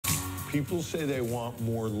People say they want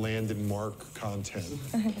more Landon Mark content.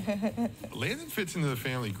 Landon fits into the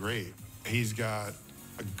family great. He's got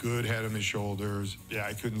a good head on his shoulders. Yeah,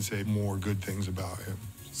 I couldn't say more good things about him.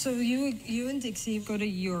 So you and Dixie go to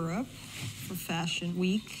Europe for Fashion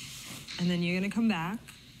Week, and then you're gonna come back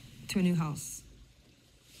to a new house.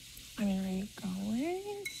 I mean, are you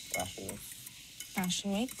going? Fashion Week.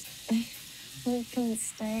 Fashion Week? We can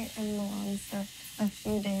stay in Milan for a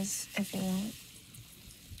few days if you want.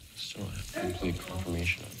 Still have complete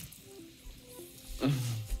confirmation of it.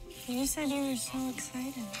 You said you were so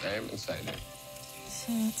excited. I am excited.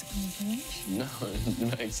 So that's confirmation. No, I'm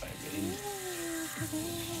not excited.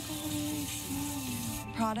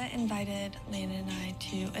 Prada invited Landon and I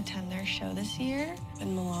to attend their show this year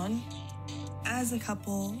in Milan. As a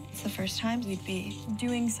couple, it's the first time we'd be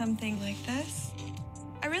doing something like this.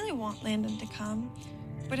 I really want Landon to come,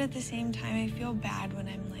 but at the same time, I feel bad when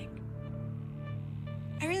I'm like,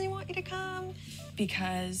 I really want you to come,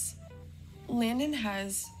 because Landon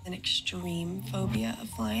has an extreme phobia of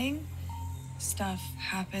flying. Stuff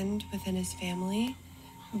happened within his family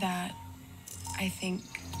that I think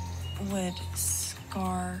would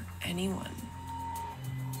scar anyone.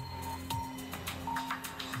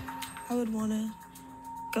 I would want to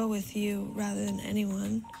go with you rather than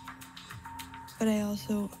anyone, but I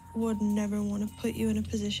also would never want to put you in a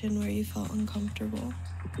position where you felt uncomfortable.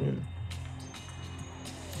 Yeah.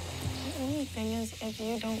 The only thing is, if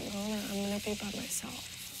you don't go there, I'm gonna be by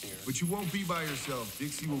myself. But you won't be by yourself.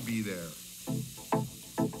 Dixie will be there.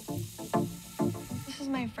 This is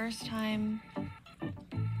my first time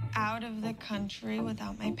out of the country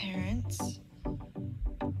without my parents,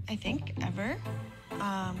 I think, ever.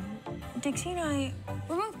 Dixie and I,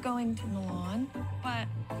 we're both going to Milan, but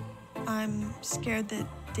I'm scared that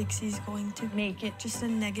Dixie's going to make it just a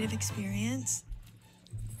negative experience.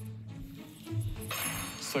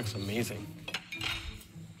 This looks amazing.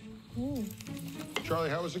 Ooh. Charli,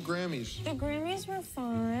 how was the Grammys? The Grammys were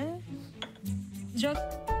fun. Just